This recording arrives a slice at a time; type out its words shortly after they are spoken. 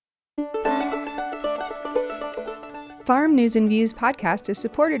Farm News and Views podcast is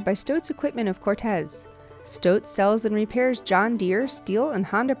supported by Stoats Equipment of Cortez. Stoats sells and repairs John Deere, Steel, and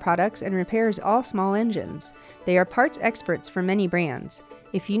Honda products and repairs all small engines. They are parts experts for many brands.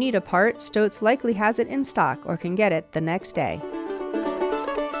 If you need a part, Stoats likely has it in stock or can get it the next day.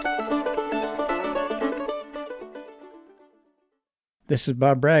 This is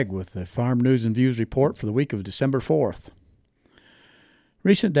Bob Bragg with the Farm News and Views report for the week of December 4th.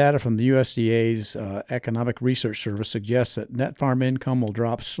 Recent data from the USDA's Economic Research Service suggests that net farm income will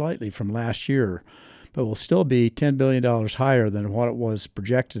drop slightly from last year, but will still be $10 billion higher than what it was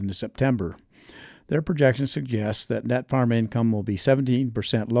projected in September. Their projections suggest that net farm income will be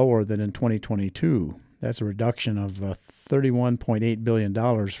 17% lower than in 2022. That's a reduction of $31.8 billion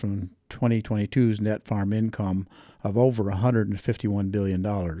from 2022's net farm income of over $151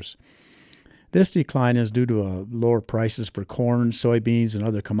 billion. This decline is due to lower prices for corn, soybeans, and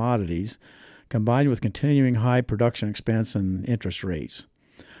other commodities, combined with continuing high production expense and interest rates.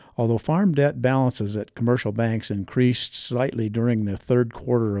 Although farm debt balances at commercial banks increased slightly during the third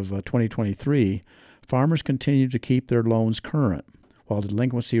quarter of 2023, farmers continue to keep their loans current, while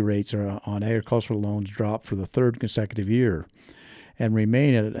delinquency rates on agricultural loans dropped for the third consecutive year and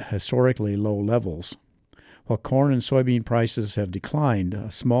remain at historically low levels. While corn and soybean prices have declined,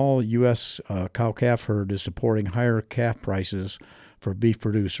 a small U.S. cow-calf herd is supporting higher calf prices for beef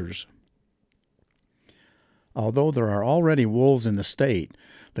producers. Although there are already wolves in the state,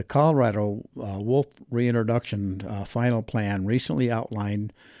 the Colorado wolf reintroduction final plan recently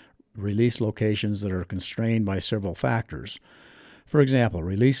outlined release locations that are constrained by several factors. For example,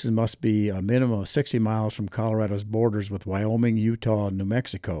 releases must be a minimum of 60 miles from Colorado's borders with Wyoming, Utah, and New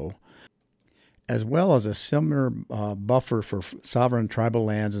Mexico, as well as a similar buffer for sovereign tribal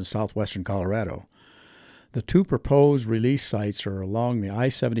lands in southwestern Colorado. The two proposed release sites are along the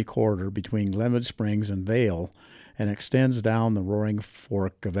I-70 corridor between Glenwood Springs and Vail and extends down the Roaring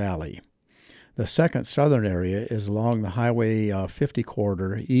Fork Valley. The second southern area is along the Highway 50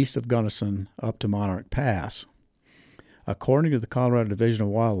 corridor east of Gunnison up to Monarch Pass. According to the Colorado Division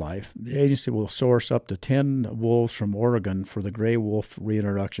of Wildlife, the agency will source up to 10 wolves from Oregon for the gray wolf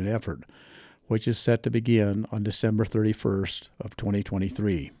reintroduction effort, which is set to begin on December 31st of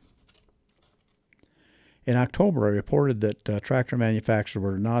 2023. In October, I reported that tractor manufacturers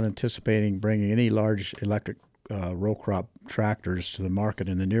were not anticipating bringing any large electric row crop tractors to the market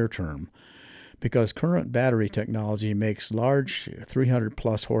in the near term, because current battery technology makes large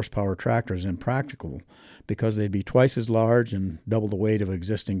 300-plus horsepower tractors impractical because they'd be twice as large and double the weight of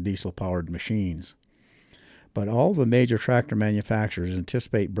existing diesel-powered machines. But all the major tractor manufacturers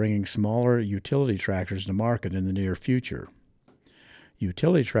anticipate bringing smaller utility tractors to market in the near future.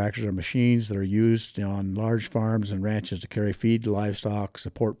 Utility tractors are machines that are used on large farms and ranches to carry feed to livestock,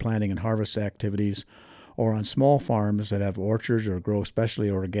 support planting and harvest activities, or on small farms that have orchards or grow specialty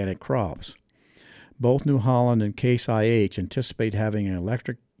organic crops. Both New Holland and Case IH anticipate having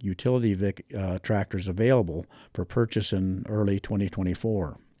electric utility tractors available for purchase in early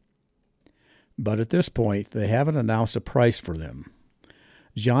 2024. But at this point, they haven't announced a price for them.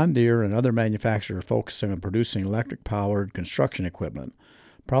 John Deere and other manufacturers are focusing on producing electric-powered construction equipment,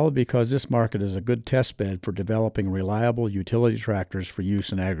 probably because this market is a good test bed for developing reliable utility tractors for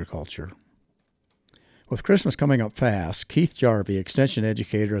use in agriculture. With Christmas coming up fast, Keith Jarvie, extension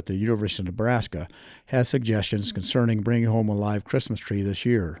educator at the University of Nebraska, has suggestions concerning bringing home a live Christmas tree this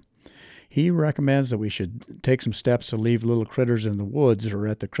year. He recommends that we should take some steps to leave little critters in the woods or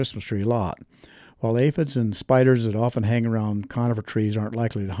at the Christmas tree lot. While aphids and spiders that often hang around conifer trees aren't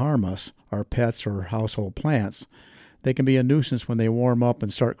likely to harm us, our pets or household plants, they can be a nuisance when they warm up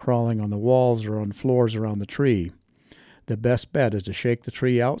and start crawling on the walls or on floors around the tree. The best bet is to shake the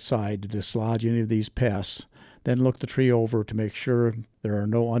tree outside to dislodge any of these pests, then look the tree over to make sure there are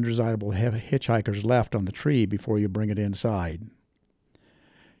no undesirable hitchhikers left on the tree before you bring it inside.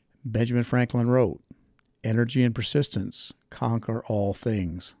 Benjamin Franklin wrote, "Energy and persistence conquer all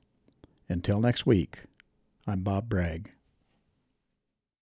things." Until next week, I'm Bob Bragg.